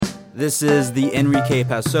This is the Enrique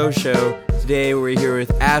Paso Show. Today we're here with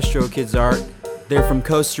Astro Kids Art. They're from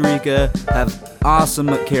Costa Rica, have awesome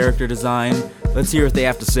character design. Let's hear what they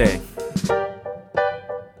have to say.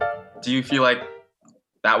 Do you feel like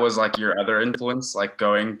that was like your other influence, like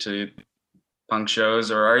going to punk shows,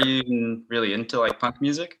 or are you even really into like punk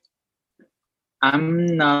music? I'm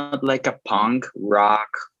not like a punk, rock,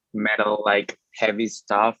 metal, like heavy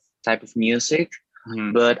stuff type of music,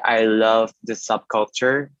 but I love the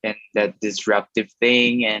subculture and that disruptive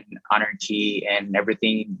thing and anarchy and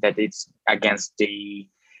everything that it's against the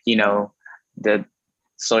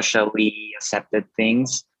socially accepted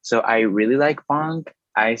things. So I really like punk.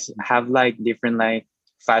 Have like different like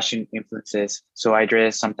fashion influences. So I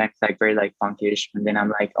dress sometimes like very like punkish, and then I'm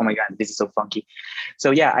like, oh my god, this is so funky.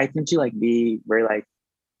 So yeah, I tend to like be very like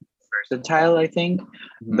versatile, I think.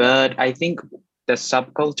 But I think the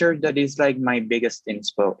subculture that is like my biggest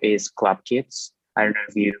inspo is Club Kids. I don't know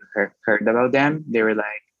if you heard about them. They were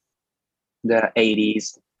like the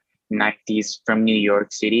 80s, 90s from New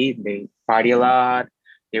York City. They party a lot.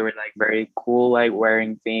 They were like very cool, like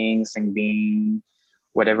wearing things and being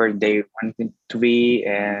whatever they wanted to be.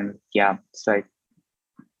 And yeah, it's like,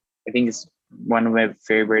 I think it's one of my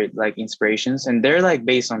favorite like inspirations. And they're like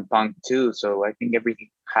based on punk too. So I think everything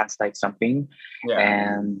has like something. Yeah.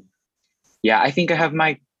 And yeah, I think I have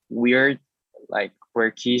my weird, like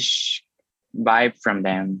quirkish vibe from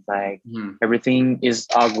them. Like everything is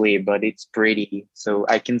ugly, but it's pretty. So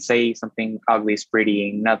I can say something ugly is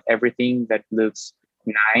pretty. Not everything that looks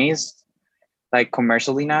nice, like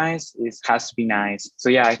commercially nice, it has to be nice. So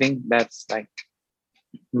yeah, I think that's like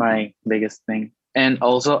my biggest thing. And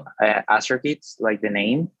also Astro Kids, like the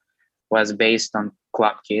name was based on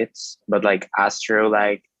Club Kids, but like Astro,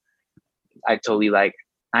 like I totally like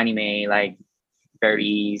anime, like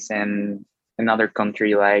fairies and another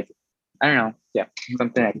country, like I don't know, yeah,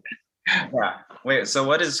 something like that. Yeah. Wait, so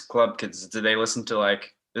what is Club Kids? Do they listen to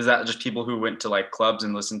like, is that just people who went to like clubs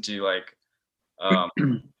and listened to like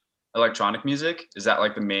electronic music? Is that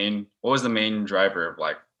like what was the main driver of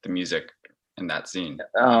like the music in that scene?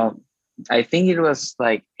 I think it was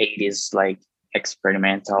like 80s, like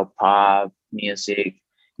experimental pop music.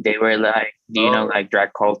 They were like, like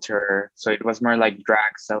drag culture. So it was more like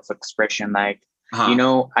drag self-expression. Like,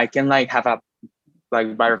 I can like have a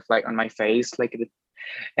like butterfly on my face, like,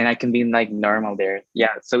 and I can be like normal there.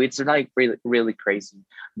 Yeah. So it's like really, really crazy.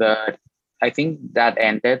 But I think that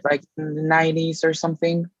ended like in the 90s or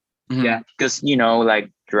something. Yeah. Because, like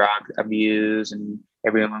drug abuse and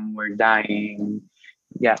everyone were dying.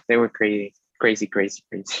 Yeah. They were crazy. Yeah. Crazy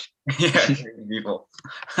people.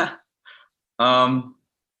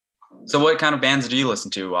 So what kind of bands do you listen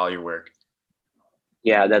to while you work?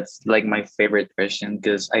 Yeah, that's like my favorite question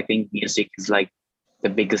because I think music is like the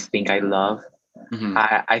biggest thing I love.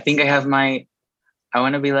 I think I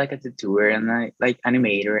want to be like a tattooer and like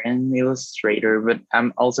animator and illustrator, but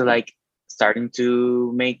I'm also like starting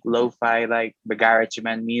to make lo-fi like the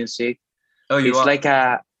GarageBand music. Oh,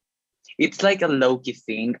 It's like a low-key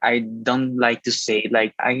thing. I don't like to say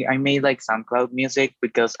like I made like SoundCloud music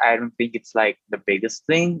because I don't think it's like the biggest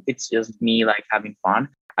thing. It's just me like having fun.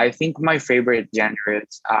 I think my favorite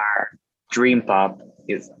genres are Dream Pop.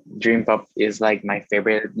 Dream Pop is like my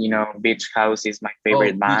favorite. Beach House is my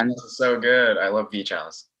favorite band. Beach House is so good. I love Beach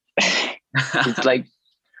House. It's like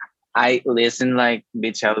I listen like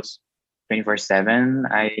Beach House 24/7.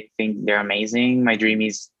 I think they're amazing. My dream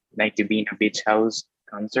is like to be in a Beach House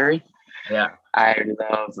concert. Yeah, I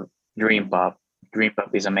love Dream Pop. Dream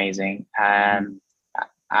Pop is amazing, and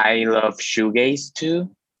I love shoegaze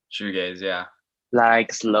too. Shoegaze, yeah.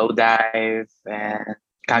 Like Slow Dive and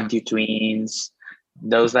Cactus Twins.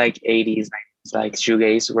 Those like 80s, 90s like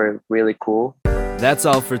shoegaze were really cool. That's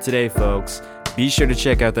all for today, folks. Be sure to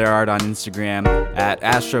check out their art on Instagram at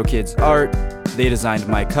Astro Kids Art. They designed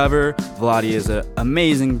my cover. Vladi is an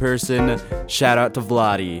amazing person. Shout out to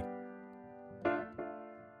Vladi.